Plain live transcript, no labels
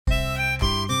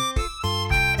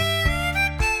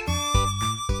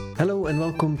Hello and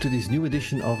welcome to this new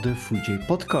edition of the Fuji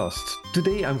podcast.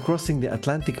 Today I'm crossing the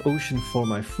Atlantic Ocean for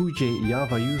my Fuji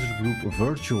Java user group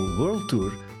virtual world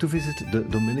tour to visit the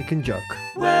Dominican JUG.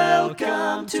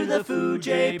 Welcome to the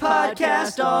Fuji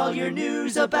podcast, all your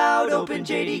news about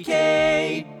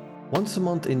OpenJDK. Once a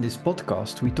month in this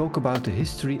podcast, we talk about the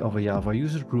history of a Java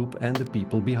user group and the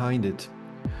people behind it.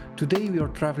 Today we are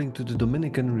traveling to the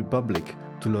Dominican Republic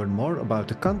to learn more about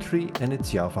the country and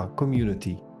its Java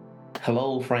community.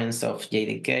 Hello, friends of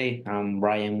JDK. I'm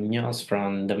Brian Munoz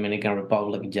from Dominican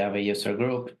Republic Java User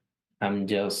Group. I'm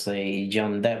just a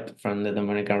young dev from the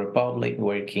Dominican Republic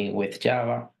working with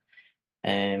Java.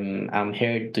 And I'm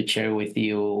here to share with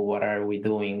you what are we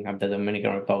doing at the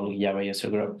Dominican Republic Java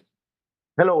User Group.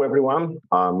 Hello, everyone.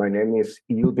 My name is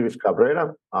Yudris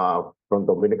Cabrera from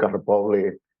Dominican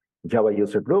Republic Java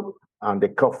User Group. I'm the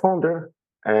co-founder.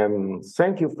 And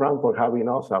thank you, Frank, for having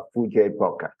us at Fuji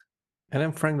podcast. And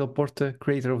I'm Frank Del Porte,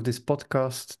 creator of this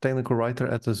podcast, technical writer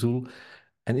at Azul,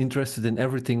 and interested in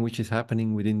everything which is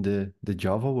happening within the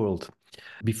Java world.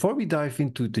 Before we dive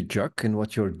into the JUG and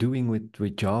what you're doing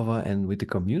with Java and with the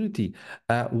community,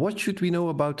 what should we know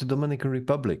about the Dominican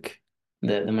Republic?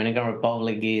 The Dominican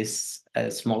Republic is a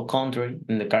small country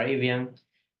in the Caribbean.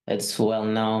 It's well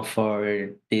known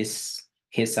for his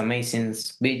amazing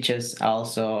beaches,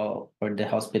 also for the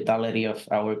hospitality of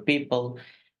our people.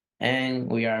 And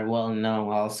we are well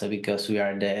known also because we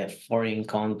are the foreign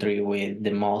country with the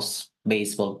most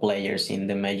baseball players in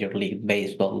the Major League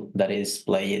Baseball that is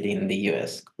played in the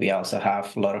US. We also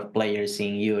have a lot of players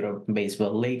in Europe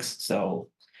baseball leagues. So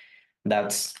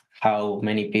that's how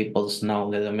many people know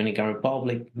the Dominican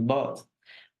Republic. But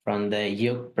from the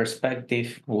youth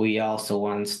perspective, we also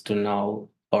want to know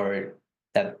or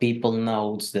that people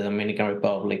knows the Dominican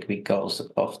Republic because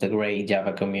of the great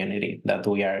Java community that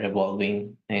we are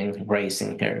evolving and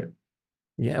raising here.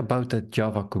 Yeah, about that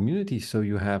Java community. So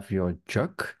you have your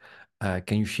JUG.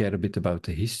 Can you share a bit about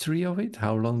the history of it?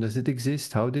 How long does it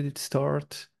exist? How did it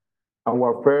start?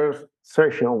 Our first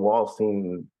session was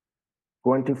in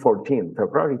 2014,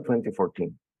 February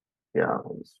 2014. Yeah.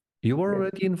 You were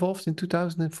already involved in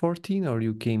 2014, or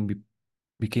you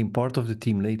became part of the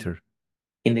team later?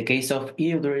 In the case of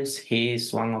Idris, he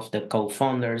is one of the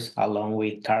co-founders along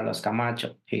with Carlos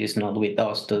Camacho. He is not with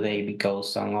us today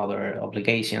because some other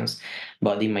obligations.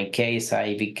 But in my case,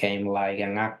 I became like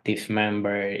an active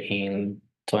member in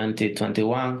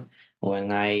 2021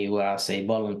 when I was a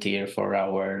volunteer for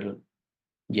our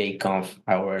JConf,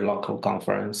 our local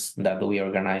conference that we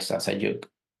organize as a JUG.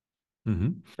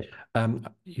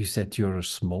 You said you're a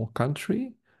small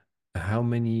country. How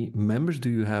many members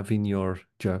do you have in your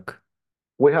JUG?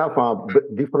 We have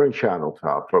different channels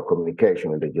for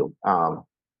communication in the youth.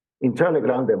 In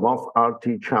Telegram, the most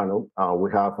RT channel,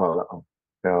 we have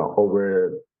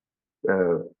over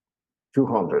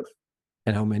 200.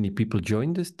 And how many people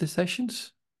join the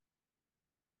sessions?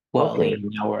 Well, Okay.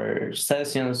 in our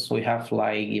sessions, we have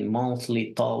like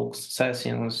monthly talks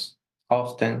sessions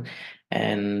often,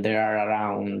 and there are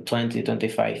around 20,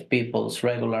 25 people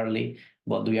regularly.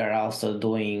 But we are also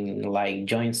doing like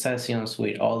joint sessions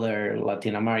with other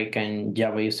Latin American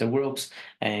Java user groups.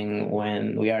 And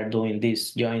when we are doing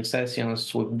these joint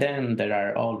sessions with them, there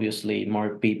are obviously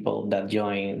more people that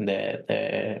join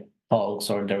the talks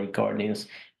or the recordings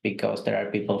because there are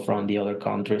people from the other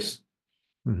countries.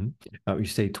 You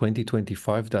say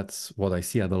 2025, that's what I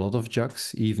see at a lot of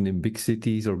JUGs, even in big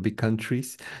cities or big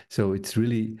countries. So it's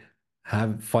really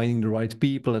finding the right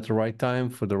people at the right time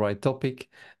for the right topic.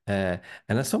 And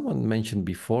as someone mentioned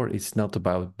before, it's not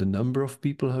about the number of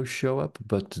people who show up,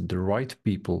 but the right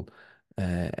people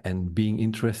and being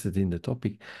interested in the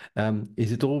topic.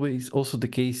 Is it always also the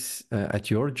case at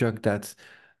your JUG that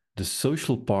the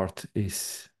social part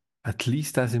is at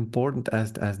least as important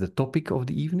as the topic of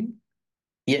the evening?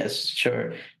 Yes,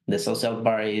 sure. The social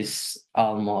part is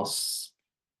almost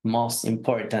most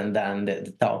important than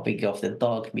the topic of the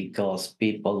talk because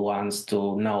people wants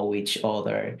to know each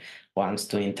other, wants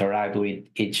to interact with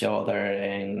each other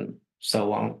and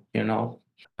so on.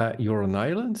 You're an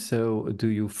island, so do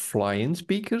you fly in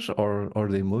speakers or are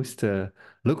they most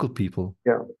local people?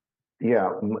 Yeah, yeah.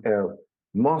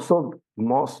 Most of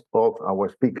our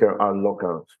speakers are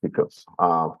local speakers.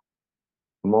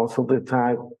 Most of the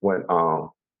time, when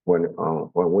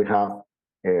we have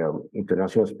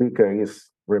international speaker, is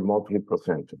remotely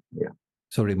presented. Yeah.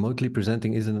 So remotely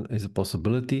presenting is a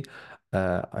possibility.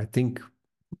 I think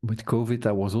with COVID,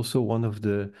 that was also one of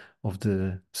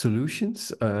the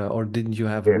solutions, or didn't you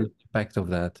have a Yeah. real impact of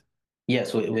that?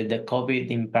 Yes, with the COVID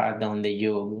impact on the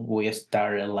youth, we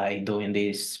started like doing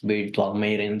these virtual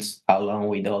meetings along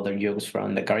with other youths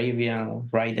from the Caribbean,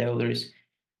 right, elders?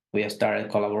 we started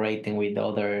collaborating with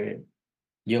other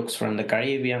JUGs from the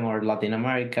Caribbean or Latin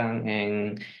American,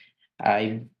 and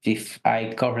if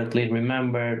I correctly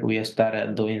remember, we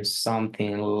started doing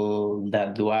something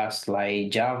that was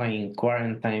like Java in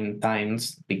quarantine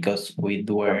times because we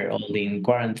Yeah, were all in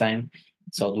quarantine.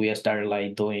 So we started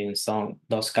like doing some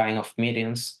those kind of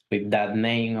meetings with that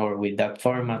name or with that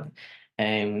format.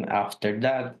 And after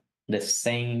that, the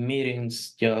same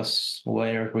meetings just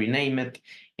were renamed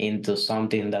into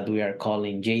something that we are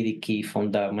calling JDK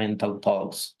Fundamental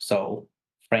Talks. So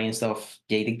friends of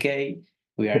JDK,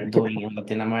 we are doing in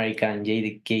Latin America and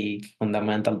JDK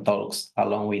fundamental talks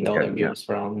along with yeah, other yeah, youths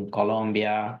from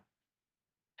Colombia.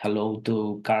 Hello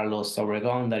to Carlos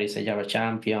Obregon, that is a Java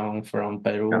champion from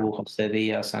yeah. Peru, Jose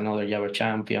Diaz, another Java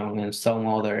champion, and some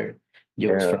other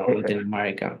youths Uh, from Latin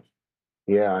America,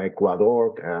 yeah,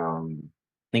 Ecuador,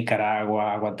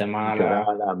 Nicaragua, Guatemala.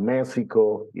 Nicaragua,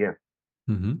 Mexico. Yeah,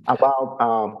 Mhm.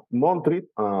 about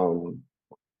Montreal,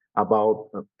 about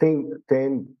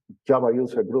 10 Java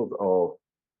user group of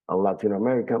Latin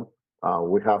American.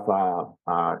 We have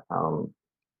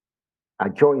a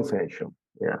joint session.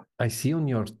 Yeah. I see on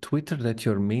your Twitter that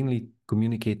you're mainly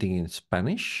communicating in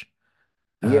Spanish.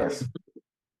 Uh, Yes.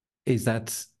 is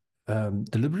that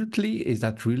deliberately? Is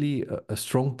that really a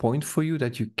strong point for you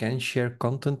that you can share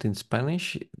content in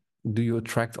Spanish? Do you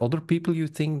attract other people, you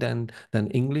think, than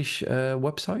English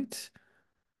websites?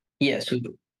 Yes,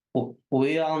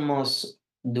 we almost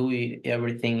do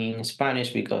everything in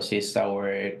Spanish because it's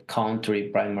our country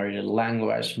primary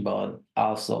language, but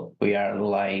also we are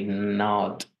like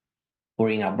not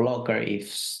putting a blocker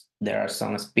if there are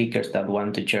some speakers that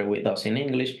want to share with us in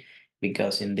English,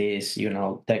 because in this,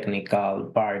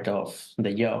 technical part of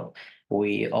the job,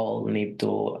 we all need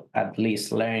to at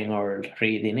least learn or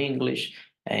read in English.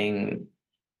 And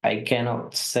I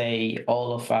cannot say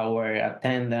all of our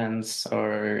attendants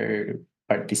or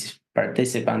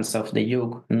participants of the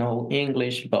JUG know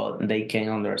English, but they can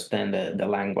understand the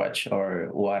language or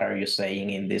what are you saying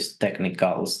in this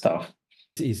technical stuff.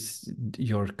 Is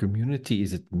your community,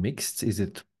 is it mixed? Is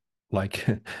it like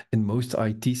in most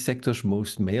IT sectors,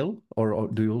 most male, or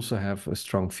do you also have a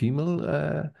strong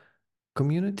female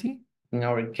community? In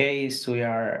our case, we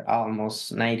are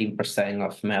almost 90%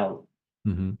 of male,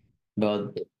 Hmm.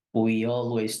 but we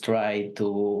always try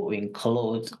to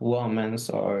include women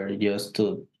or just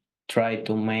to try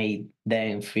to make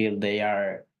them feel they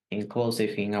are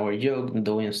inclusive in our youth,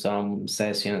 doing some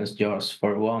sessions just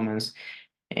for women.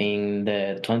 In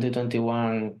the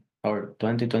 2021 or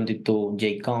 2022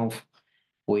 JConf,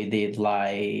 we did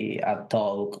like a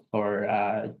talk or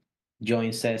a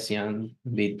joint session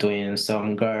between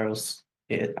some girls.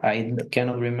 I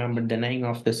cannot remember the name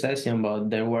of the session, but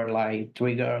there were like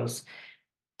three girls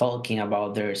talking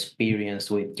about their experience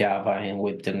with Java and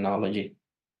with technology.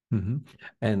 Hmm.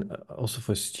 And also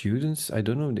for students, I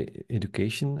don't know the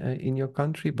education in your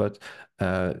country, but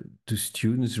uh, do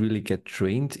students really get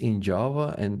trained in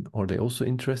Java, and are they also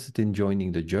interested in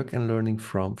joining the JUG and learning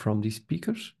from these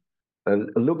speakers?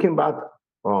 Looking back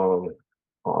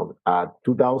at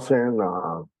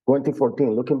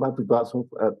 2014, looking back to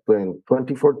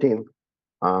 2014,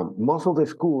 most of the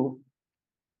school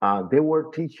they were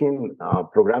teaching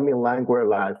programming language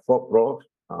like Fortran,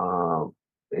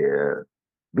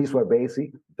 Visual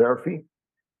Basic, Delphi,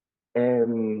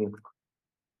 and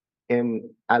and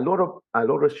a lot of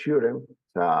students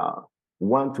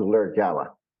want to learn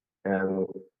Java, and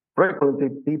frequently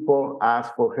people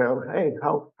ask for help. Hey,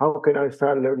 how can I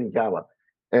start learning Java?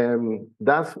 And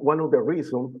that's one of the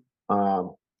reasons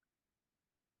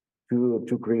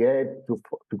to create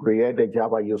a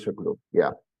Java user group.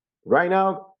 Yeah, right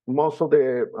now most of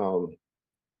the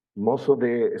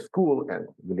school and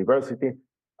university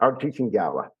are teaching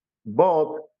Java,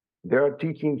 but they are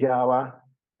teaching Java,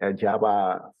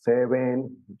 Java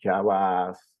 7,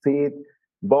 Java 6,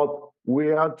 but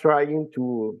we are trying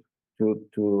to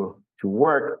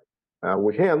work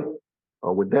with him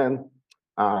or with them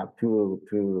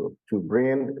to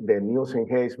bring the news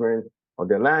engagement of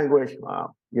the language.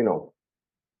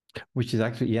 Which is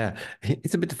actually, yeah,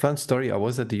 it's a bit of a fun story. I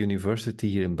was at the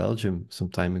university here in Belgium some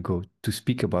time ago to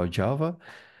speak about Java,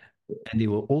 and they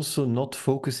were also not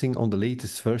focusing on the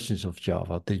latest versions of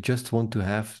Java. They just want to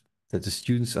have that the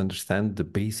students understand the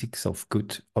basics of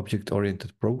good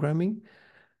object-oriented programming.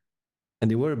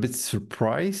 And they were a bit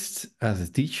surprised as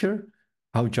a teacher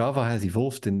how Java has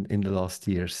evolved in the last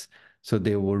years. So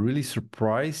they were really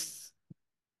surprised,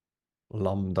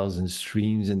 lambdas and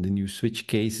streams and the new switch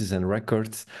cases and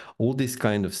records, all these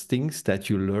kind of things that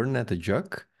you learn at the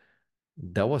JUG.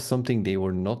 That was something they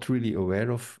were not really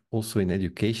aware of also in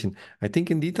education. I think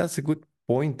indeed that's a good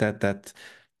point that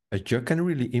a JUG can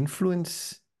really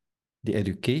influence the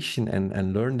education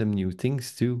and learn them new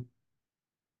things too.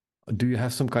 Do you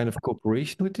have some kind of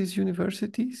cooperation with these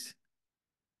universities?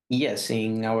 Yes,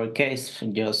 in our case,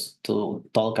 just to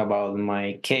talk about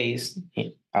my case,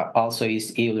 also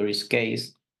is Ilri's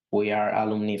case. We are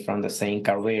alumni from the same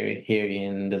career here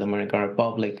in the Dominican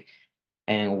Republic,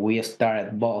 and we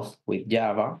started both with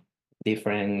Java,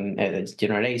 different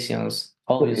generations,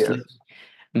 Yes. obviously,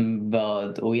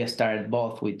 but we started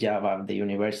both with Java at the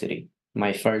university.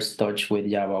 My first touch with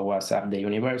Java was at the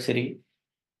university.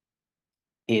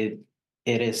 it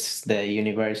it is the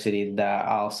university that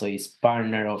also is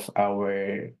partner of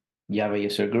our Java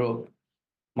user group.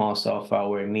 Most of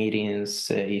our meetings,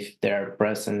 if there are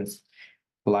present,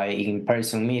 like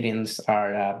in-person meetings,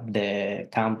 are at the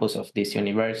campus of this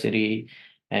university,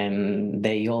 and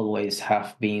they always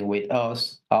have been with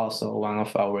us. Also, one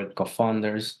of our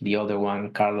co-founders, the other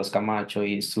one, Carlos Camacho,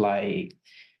 is like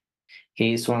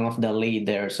he's one of the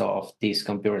leaders of this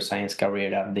computer science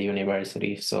career at the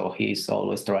university. So he's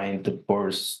always trying to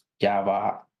push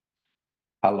Java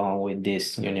along with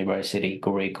this university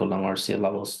curriculum or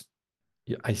syllabus.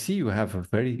 Yeah, I see you have a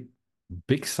very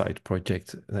big side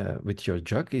project with your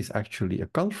JUG is actually a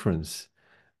conference.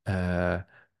 Uh,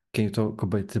 can you talk a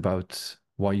bit about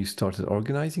why you started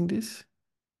organizing this?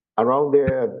 Around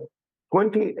the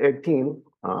 2018,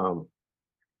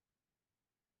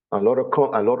 a lot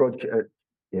of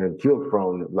youth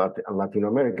from Latin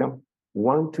America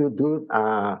want to do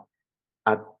a,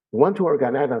 want to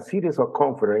organize a series of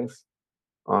conference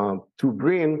to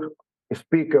bring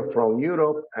speakers from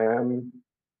Europe and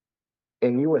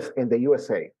the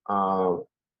USA.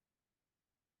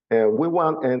 And we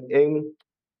want and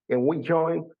we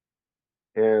joined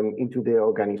into the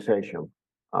organization.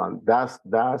 That's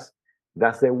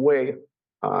the way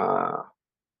uh,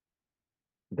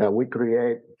 that we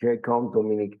create JCOM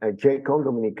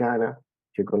Dominicana,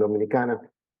 JCOM Dominicana.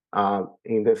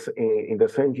 In the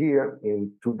same year,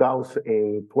 in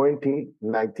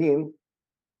 2019,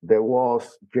 there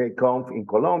was JCOM in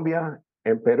Colombia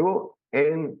and Peru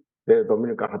and the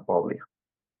Dominican Republic.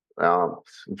 Um,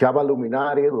 Java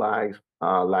luminary like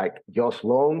Josh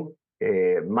Long,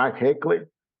 Mark Heckley,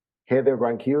 Heather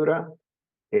Rancura,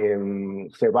 and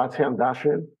Sebastian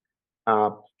Dashen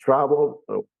traveled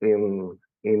in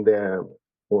the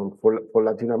for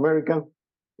Latin America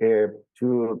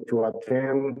to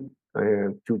attend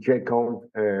to JCON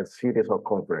series of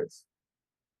conference.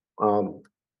 Um,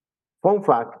 Fun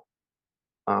fact: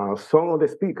 some of the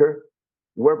speakers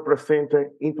were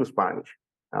presented into Spanish.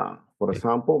 For Okay.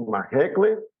 example, Mark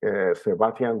Heckley,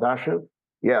 Sebastian Dashen,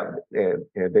 yeah,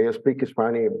 they speak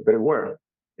Spanish very well.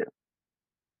 Yeah.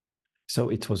 So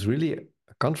it was really a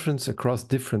conference across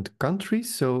different countries,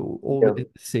 so all Yeah. within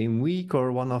the same week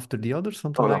or one after the other,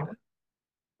 something Oh, like no.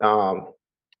 that?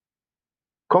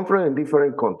 Conference in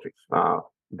different countries.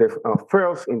 The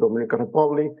first in Dominican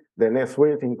Republic, the next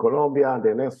week in Colombia,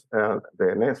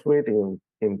 the next week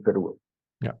in Peru.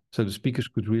 Yeah. So the speakers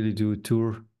could really do a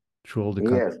tour through all the Yes,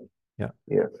 countries. Yeah.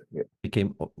 yes, yes,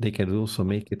 They can also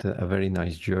make it a very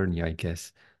nice journey, I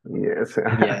guess, yes,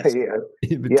 Yes, yes,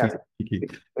 in between yes. speaking.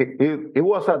 It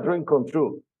was a dream come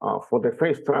true. For the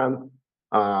first time,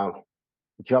 uh,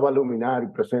 Java Luminary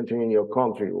presenting in your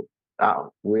country.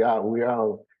 We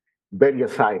are very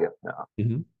excited.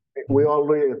 Mhm. We Mhm.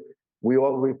 always we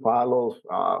always follow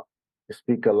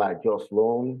speaker like Josh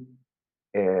Long.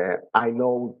 I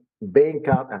know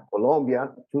Benca and Colombia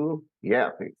too. Yeah,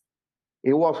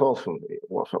 it was awesome. It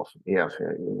was awesome. Yes,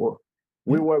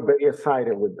 we Yeah. were very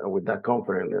excited with that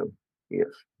conference.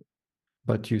 Yes,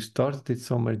 But you started it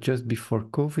somewhere just before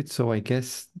COVID, so I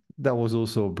guess that was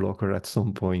also a blocker at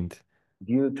some point.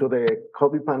 due to the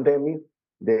COVID pandemic,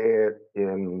 the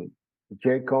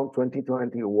JCON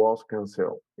 2020 was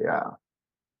canceled. Yeah,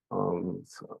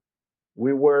 so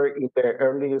we were in the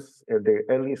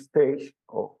early stage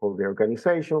of the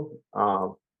organization,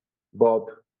 but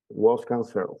was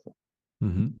canceled.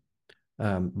 Mhm.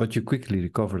 But you quickly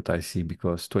recovered, I see,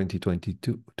 because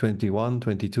 2022, 21,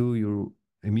 22, you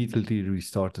immediately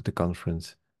restarted the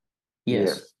conference. yes,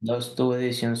 Yes. those two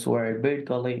editions were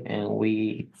virtually, and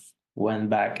we went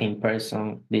back in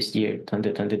person this year,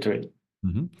 2023.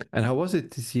 Mhm. And how was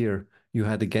it this year? You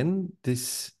had again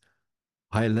this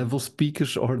high-level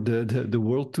speakers or the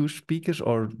world tour speakers,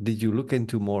 or did you look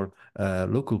into more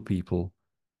local people?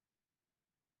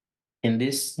 In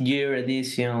this year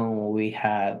edition, we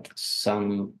had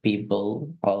some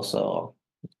people also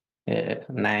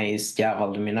nice Java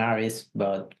luminaries,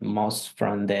 but most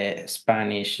from the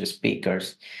Spanish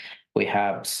speakers. We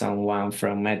have someone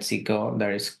from Mexico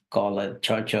that is called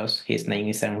Chochos. His name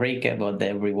is Enrique, but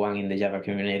everyone in the Java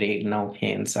community know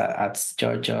him as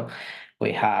Chocho.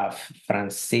 We have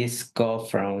Francisco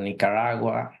from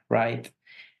Nicaragua, right?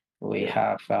 We Yeah.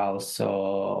 have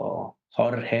also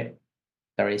Jorge,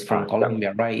 that is from Yeah.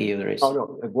 Colombia, right, Oh Idris?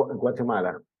 no,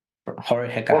 Guatemala.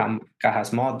 Jorge Oh,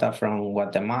 Cajasmota from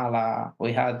Guatemala.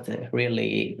 We had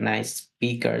really nice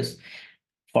speakers,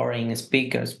 foreign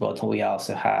speakers, but we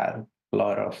also had a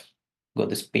lot of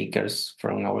good speakers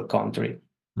from our country.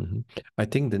 Mhm. I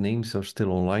think the names are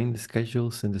still online, the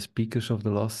schedules and the speakers of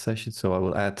the last session. So I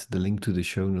will add the link to the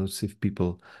show notes if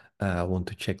people want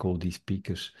to check all these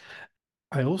speakers.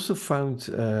 I also found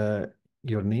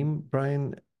your name,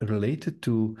 Brian, related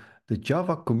to the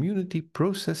Java Community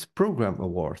Process Program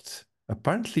Awards.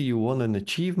 Apparently, you won an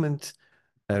achievement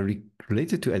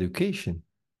related to education.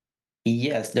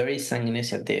 Yes, there is an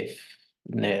initiative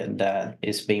that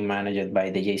is being managed by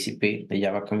the JCP, the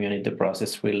Java Community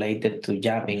Process, related to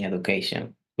Java in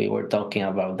education. We were talking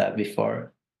about that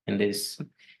before in this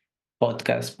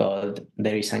podcast, but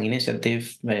there is an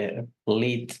initiative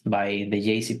led by the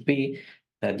JCP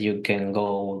that you can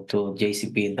go to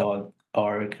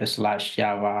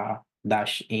jcp.org/java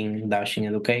in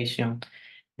education,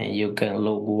 and you can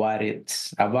look what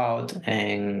it's about.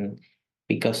 And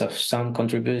because of some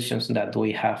contributions that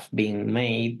we have been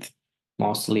made,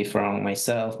 mostly from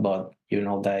myself, but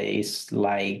that is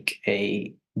like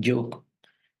a JUG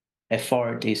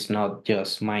effort, is not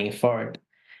just my effort,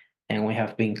 and we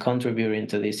have been contributing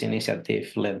to this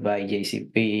initiative led by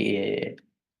JCP,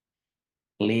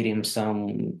 leading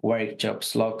some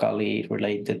workshops locally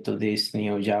related to this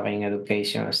new Java in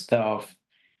education stuff,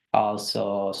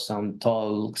 also some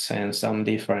talks and some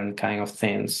different kind of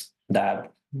things.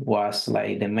 That was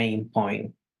like the main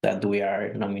point that we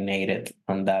are nominated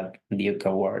on that Duke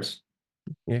Awards.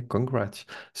 Yeah, congrats.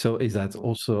 So is that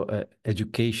also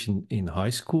education in high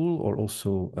school or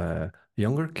also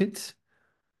younger kids?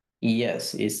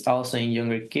 Yes, it's also in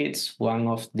younger kids. One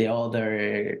of the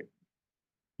other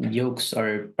youths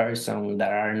or person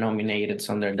that are nominated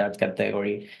under that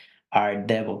category are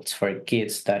DevOps for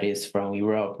kids, that is from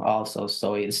Europe also.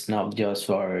 So it's not just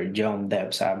for young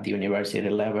devs at the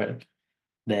university level.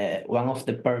 The one of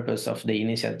the purpose of the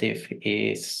initiative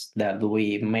is that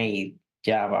we made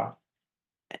Java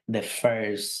the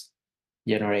first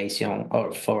generation,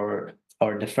 or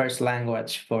the first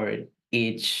language for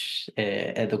each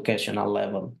educational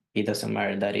level. It doesn't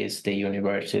matter that is the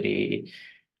university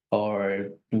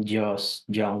or just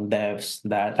young devs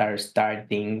that are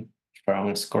starting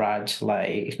from scratch,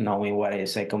 like knowing what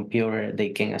is a computer. They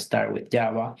can start with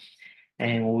Java.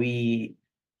 And we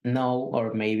know,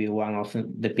 or maybe one of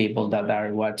the people that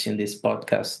are watching this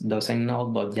podcast doesn't know,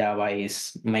 but Java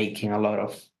is making a lot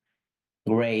of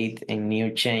great and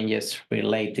new changes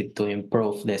related to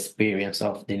improve the experience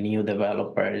of the new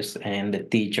developers and the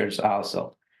teachers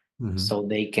also, Hmm. so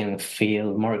they can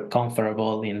feel more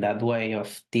comfortable in that way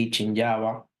of teaching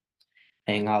Java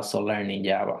and also learning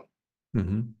Java.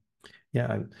 Hmm.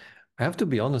 Yeah, I have to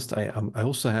be honest. I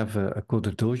also have a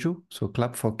Coder Dojo, so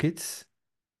Clap for Kids,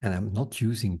 and I'm not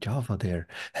using Java there.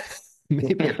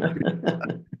 Maybe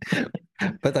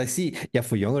but I see, yeah,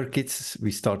 for younger kids, we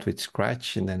start with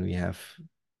Scratch and then we have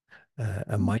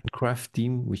a Minecraft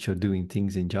team, which are doing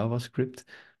things in JavaScript.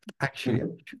 Actually,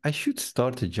 Mhm. I should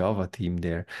start a Java team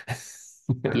there.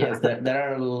 Yes,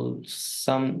 there are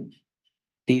some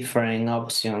different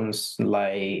options,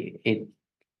 like it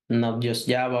not just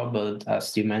Java, but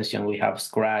as you mentioned, we have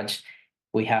Scratch,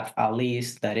 we have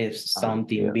Alice, that is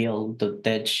something Yeah. built to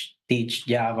teach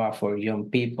Java for young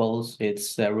people.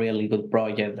 It's a really good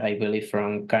project, I believe,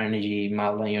 from Carnegie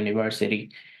Mellon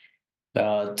University.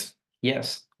 But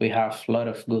yes, we have a lot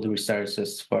of good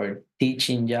resources for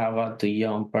teaching Java to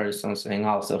young persons and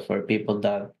also for people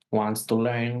that wants to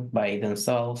learn by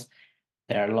themselves.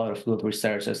 There are a lot of good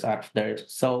resources out there.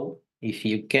 So if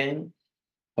you can,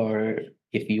 or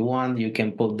if you want, you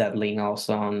can put that link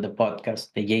also on the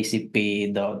podcast, the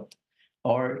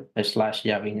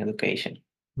jcp.org/Java in education.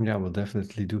 Yeah, we'll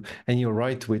definitely do. And you're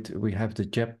right, we have the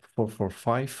JEP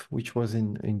 445, which was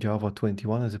in Java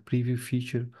 21 as a preview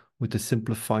feature with the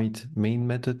simplified main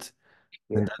method.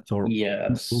 Yeah. And that's all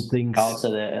Yes. things.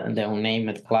 Also, the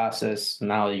unnamed classes.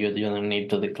 Now you don't need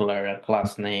to declare a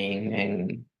class name,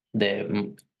 and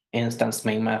the instance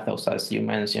main methods, as you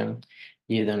mentioned.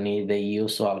 You don't need the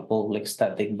usual public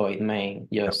static void main.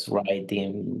 Just write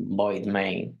in void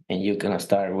main, and you can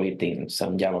start writing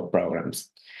some Java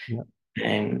programs. Yeah.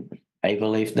 And I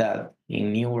believe that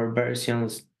in newer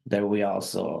versions, there will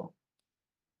also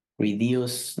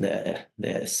reduce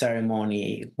the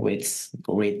ceremony with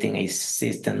written a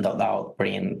system.out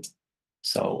print.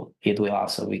 So it will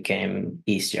also become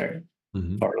easier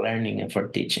for learning and for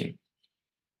teaching.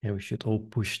 Yeah, we should all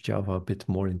push Java a bit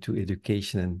more into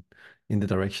education and in the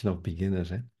direction of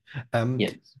beginners.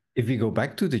 Yes. If we go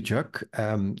back to the JUG,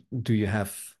 do you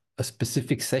have a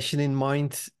specific session in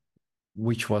mind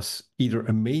which was either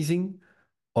amazing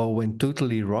or went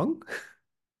totally wrong?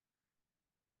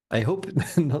 I hope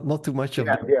not too much of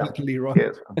Yeah, the yeah, totally wrong.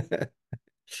 yes,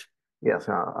 yes.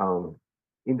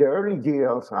 In the early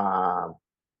years,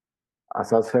 as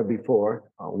I said before,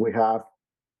 we have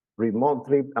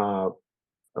remotely,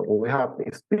 we have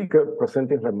a speaker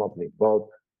presenting remotely, but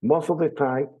most of the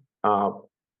time, uh,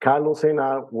 Carlos and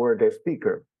I were the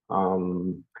speaker.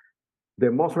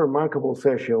 The most remarkable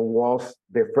session was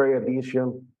the first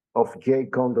edition of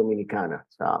JUG Dominicana.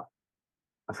 So,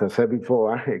 as I said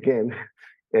before, again,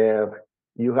 uh,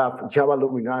 you have Java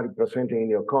Luminati presenting in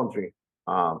your country.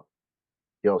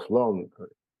 Josh Long,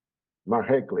 Mark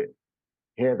Heckley,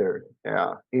 Heather.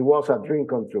 It was a dream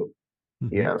come true.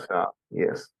 Yes,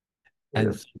 yes, And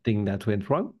yes, something that went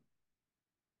wrong?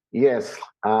 yes.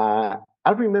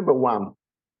 I remember one.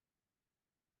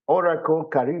 Oracle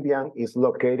Caribbean is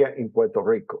located in Puerto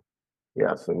Rico.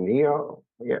 Yes, near,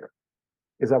 yeah,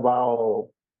 it's about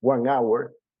 1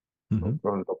 hour from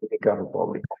the Dominican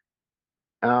Republic.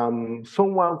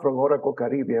 Someone from Oracle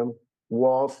Caribbean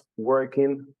was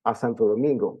working at Santo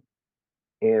Domingo,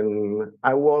 and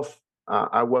I was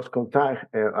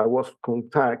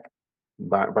contact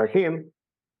by him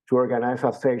to organize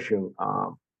a session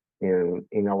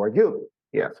in our youth.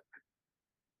 Yes,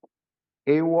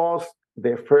 it was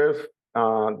the first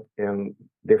and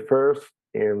the first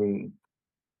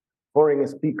foreign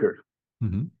speaker,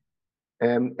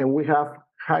 and we have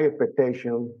high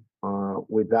expectation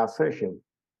with that session.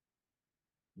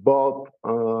 But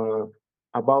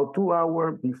about 2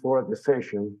 hours before the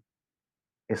session,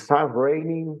 it started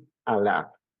raining a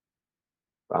lot,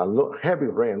 heavy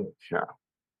rain. Yeah.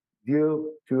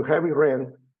 Due to heavy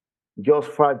rain, just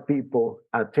 5 people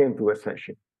attend to a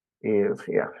session. It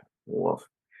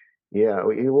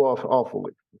was awful.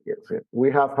 Yes,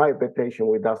 we have high expectation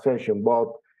with that session, but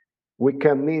we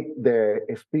can meet the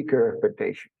speaker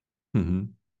expectation.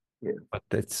 Yeah. But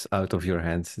that's out of your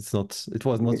hands. It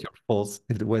was not your fault.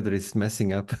 The weather is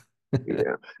messing up.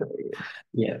 Yeah.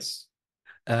 Yes.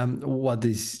 What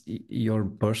is your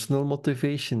personal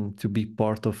motivation to be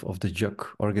part of the JUG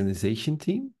organization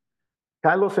team?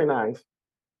 Carlos and I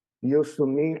used to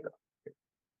meet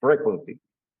frequently.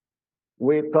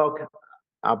 We talk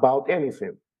about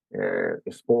anything,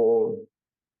 sport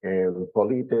and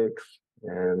politics,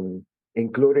 and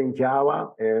including Java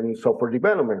and software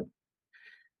development.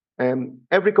 And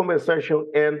every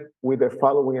conversation ends with the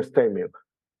following statement: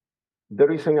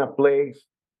 there isn't a place,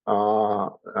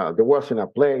 there wasn't a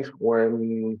place where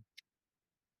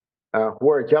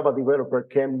a Java developer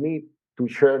can meet to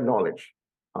share knowledge.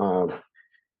 Um,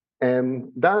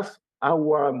 and that's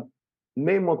our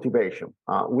main motivation.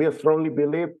 We strongly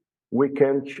believe we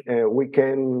can uh, we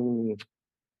can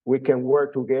we can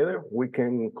work together, we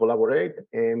can collaborate,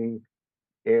 and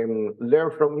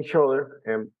learn from each other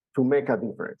and to make a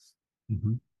difference.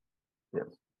 Yes.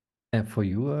 And for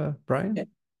you, Brian?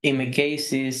 In my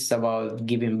case, it's about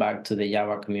giving back to the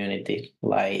Java community,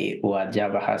 like what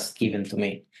Java has given to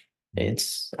me.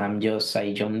 I'm just a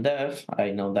young dev.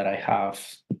 I know that I have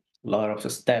a lot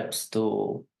of steps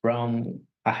to run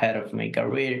ahead of my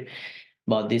career,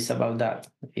 but this about that.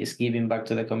 It's giving back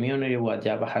to the community what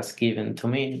Java has given to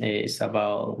me. It's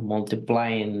about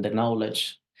multiplying the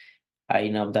knowledge. I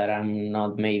know that I'm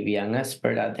not maybe an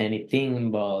expert at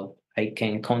anything, but I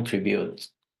can contribute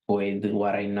with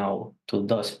what I know to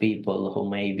those people who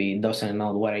maybe doesn't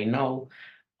know what I know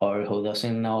or who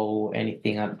doesn't know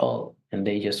anything at all, and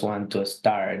they just want to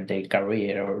start their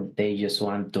career or they just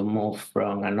want to move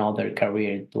from another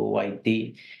career to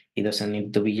IT. It doesn't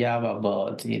need to be Java,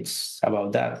 but it's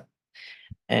about that.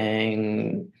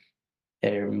 And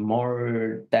a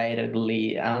more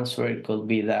directly answer could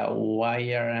be that why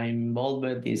are I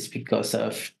involved is because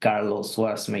of Carlos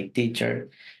was my teacher,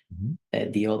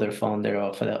 the other founder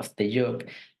of the JUG,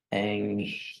 and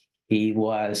he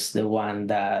was the one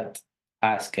that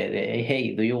asked,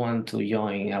 hey, do you want to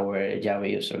join our Java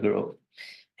user group?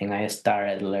 And I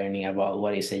started learning about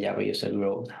what is a Java user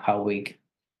group, how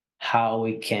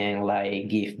we can like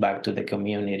give back to the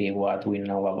community what we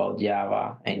know about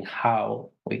Java, and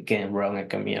how we can run a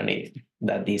community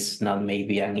that is not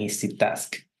maybe an easy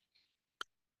task.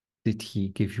 Did he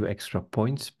give you extra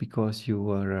points because you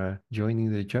were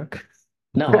joining the JUG?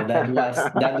 No, that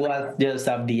was just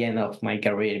at the end of my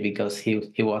career because he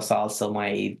was also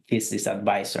my thesis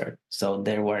advisor. So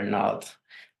there were not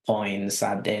points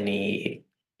at any,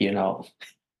 you know.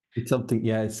 It's something,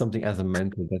 yeah, it's something as a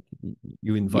mentor that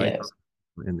you invite Yes.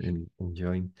 and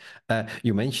join.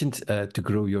 You mentioned to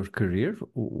grow your career.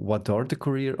 What are the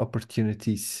career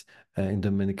opportunities in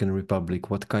Dominican Republic?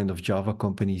 What kind of Java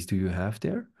companies do you have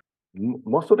there?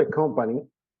 Most of the company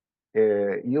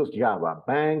use Java.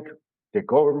 Bank, the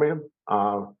government.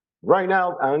 Right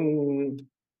now, I'm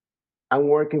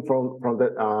working from the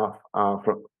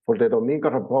for the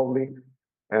Dominican Republic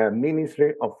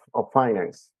Ministry of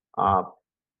Finance.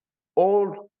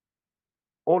 All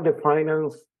all the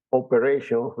finance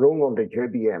operations run on the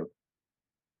JVM.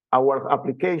 Our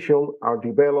applications are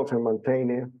developed and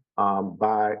maintained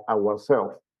by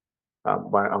ourselves,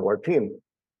 by our team.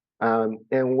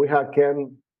 And we have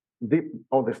came deep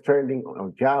understanding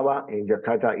of Java and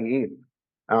Jakarta EE.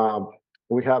 Um,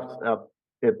 we have a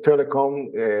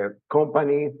telecom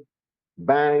company,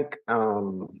 bank.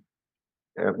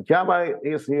 Java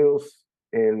is used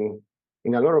in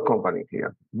a lot of companies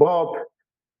here, but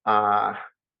uh,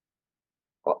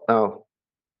 uh,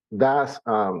 that's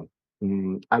a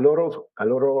lot of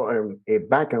a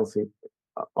vacancy,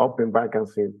 open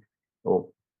vacancy. So,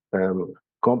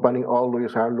 company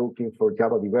always are looking for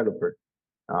Java developer.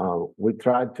 We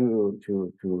try to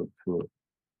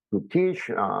teach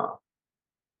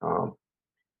um,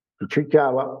 to teach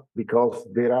Java because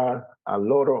there are a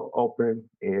lot of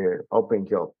open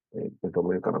jobs in the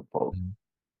Dominican Republic.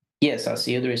 Yes, as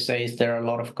Idris says, there are a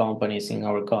lot of companies in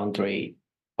our country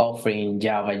offering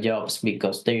Java jobs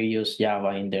because they use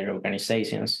Java in their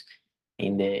organizations.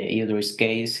 In the Idris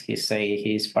case, he say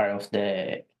he's part of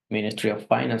the Ministry of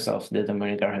Finance of the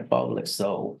Dominican Republic.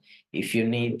 So if you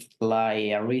need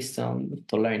like a reason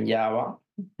to learn Java,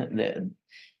 the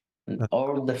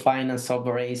all the finance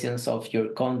operations of your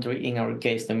country, in our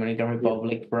case, Dominican Yeah,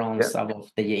 Republic, yeah, runs above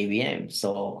the JVM.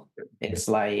 So it's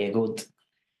like a good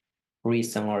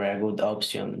reason or a good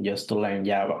option just to learn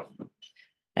Java. yeah.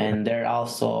 And there are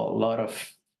also a lot of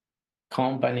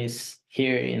companies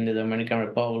here in the Dominican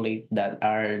Republic that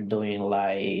are doing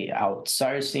like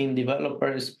outsourcing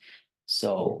developers.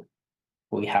 So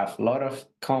we have a lot of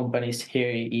companies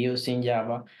here using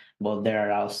Java, but there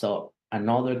are also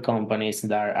another companies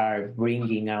that are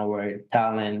bringing our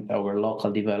talent, our local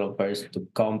developers to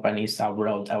companies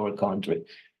abroad our country.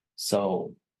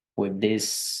 So with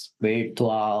this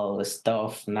virtual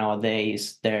stuff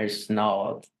nowadays, there's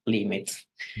no limit.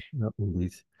 No,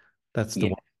 indeed. That's the Yeah.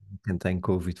 one we can thank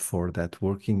COVID for, that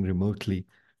working remotely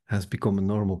has become a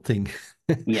normal thing.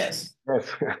 Yes. Yes.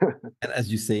 And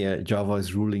as you say, Java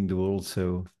is ruling the world,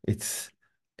 so it's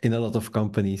in a lot of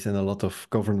companies and a lot of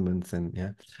governments, and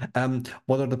yeah.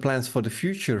 What are the plans for the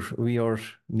future? We are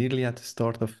nearly at the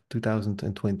start of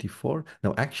 2024.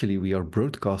 Now, actually, we are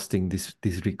broadcasting this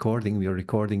recording. We are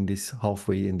recording this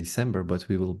halfway in December, but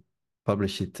we will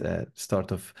publish it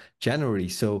start of January.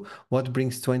 So, what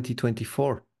brings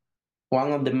 2024?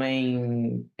 One of the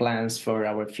main plans for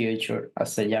our future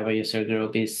as a Java user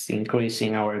group is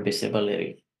increasing our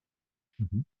visibility.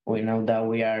 Mhm. We know that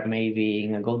we are maybe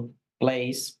in a good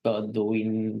place, but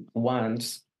we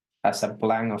want, as a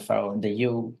plan of the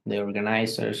U, the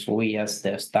organizers, we as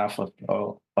the staff of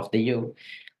the U,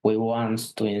 we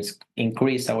want to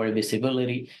increase our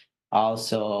visibility.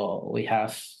 Also, we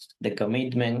have the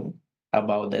commitment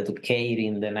about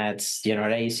educating the next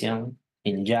generation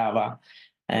in Java.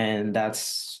 And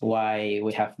that's why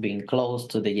we have been close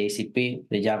to the JCP,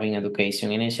 the Java in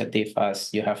Education Initiative,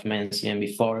 as you have mentioned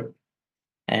before,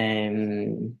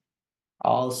 and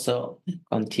also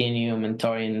continue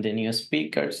mentoring the new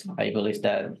speakers. I believe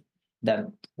that that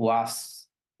was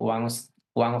one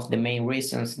of the main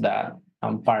reasons that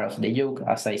I'm part of the JUG.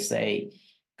 As I say,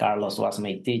 Carlos was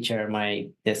my teacher, my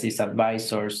thesis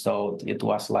advisor, so it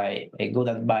was like a good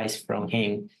advice from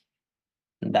him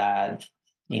that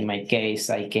in my case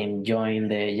I can join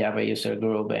the Java user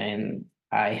group, and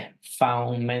I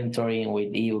found mentoring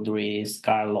with Idris,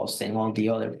 Carlos, and all the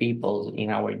other people in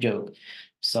our group.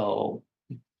 So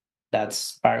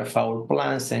that's part of our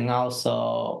plans, and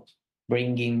also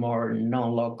bringing more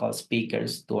non-local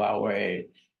speakers to our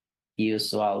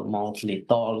usual monthly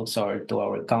talks or to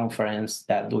our conference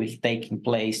that will take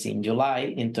place in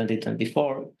July in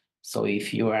 2024. So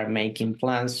if you are making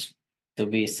plans to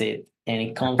visit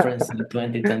any conference in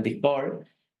 2024,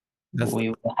 That's we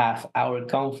will have our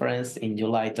conference in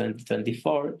July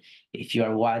 2024. If you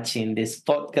are watching this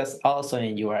podcast also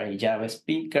and you are a Java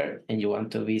speaker and you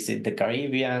want to visit the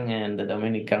Caribbean and the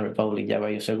Dominican Republic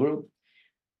Java user group,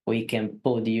 we can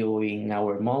put you in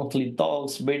our monthly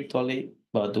talks virtually.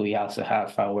 but we also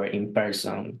have our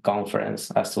in-person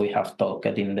conference, as we have talked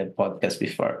in the podcast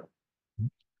before.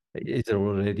 Is there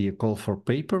already a call for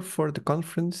paper for the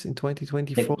conference in The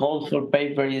 2024? call for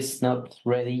paper is not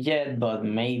ready yet, but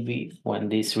maybe when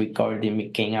this recording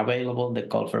became available, the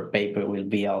call for paper will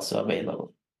be also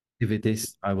available. If it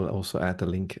is, I will also add a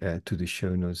link to the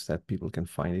show notes that people can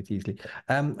find it easily.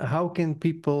 How can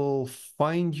people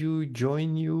find you,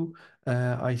 join you?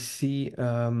 I see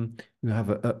you have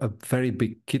a very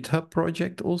big GitHub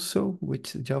project also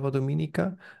with Java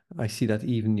Dominica. I see that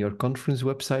even your conference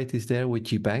website is there with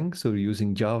Gbang, so you're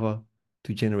using Java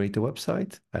to generate the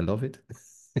website. I love it.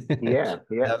 Yeah,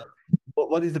 yeah. Uh,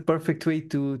 what is the perfect way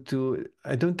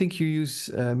I don't think you use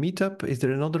Meetup. Is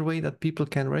there another way that people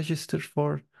can register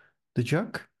for the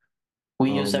JUG?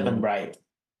 We use Um, Eventbrite.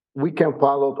 we can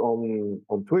follow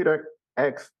on Twitter,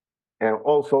 X, and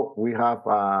also we have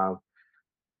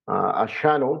a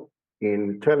channel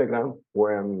in Telegram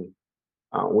where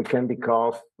we can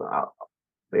discuss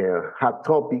the hot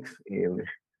topics in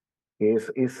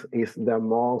is the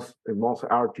most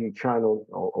RT channel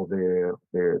of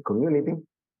the community.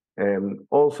 And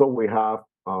also we have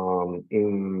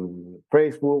in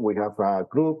Facebook we have a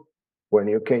group when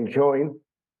you can join.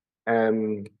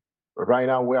 And right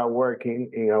now we are working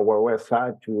in our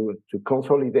website to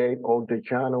consolidate all the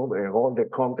channel and all the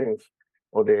contents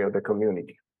of the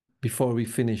community. Before we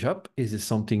finish up, is there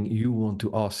something you want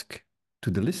to ask to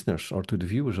the listeners or to the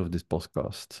viewers of this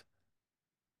podcast?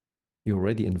 You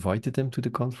already invited them to the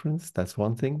conference. That's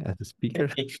one thing as a speaker.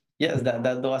 Yes,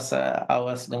 that was I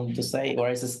was going to say, or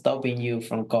is stopping you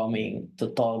from coming to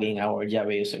talk in our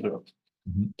Java user group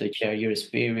Mhm. to share your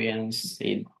experience?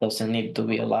 It doesn't need to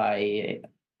be like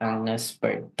an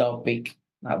expert topic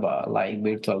about like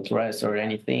virtual dress or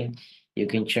anything. You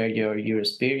can share your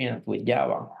experience with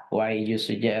Java. Why you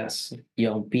suggest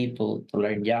young people to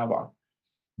learn Java?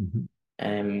 Mhm.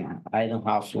 I don't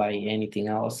have like anything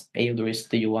else. Idris,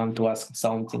 do you want to ask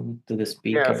something to the Yes,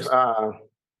 speakers?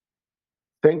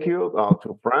 thank you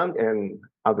to Frank, and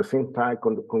at the same time,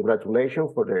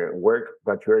 congratulations for the work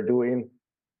that you're doing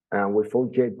with Full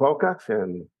J Podcast.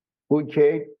 And Full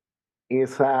J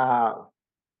is a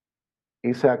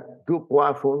good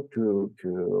platform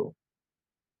to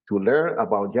learn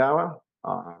about Java.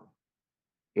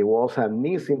 It was an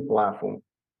easy platform.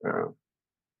 Uh,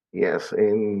 yes,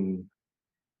 and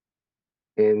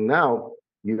now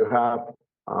you have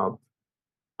uh,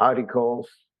 articles,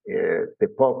 the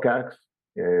podcast,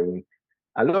 and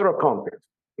a lot of content,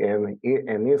 and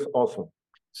it's awesome.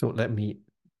 So let me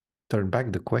turn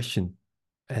back the question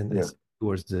and Yeah,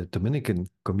 towards the Dominican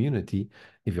community.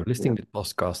 If you're yeah. listening to the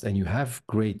podcast and you have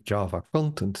great Java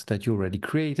content that you already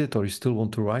created or you still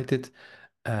want to write it,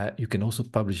 you can also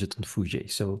publish it on Fuji.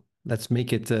 So let's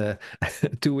make it a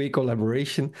two-way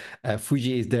collaboration.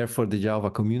 Fuji is there for the Java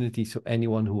community, so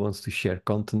anyone who wants to share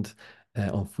content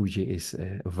on Fuji is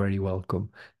very welcome.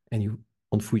 And you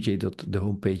on Fuji, the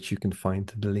homepage, you can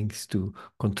find the links to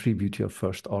contribute your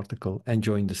first article and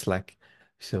join the Slack.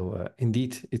 So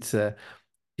indeed,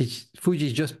 Fuji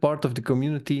is just part of the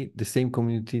community, the same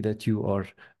community that you are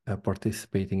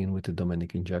participating in with the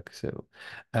Dominican Jug. So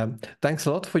thanks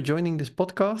a lot for joining this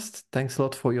podcast. Thanks a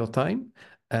lot for your time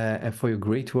and for your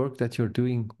great work that you're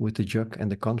doing with the Jug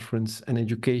and the conference and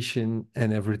education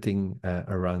and everything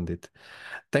around it.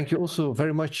 Thank you also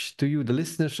very much to you, the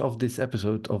listeners of this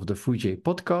episode of the Fuji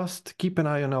podcast. Keep an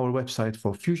eye on our website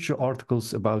for future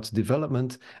articles about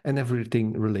development and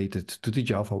everything related to the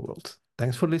Java world.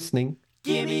 Thanks for listening.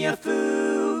 Give me a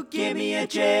foo, give me a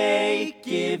J,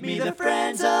 give me the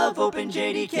friends of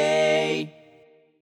OpenJDK.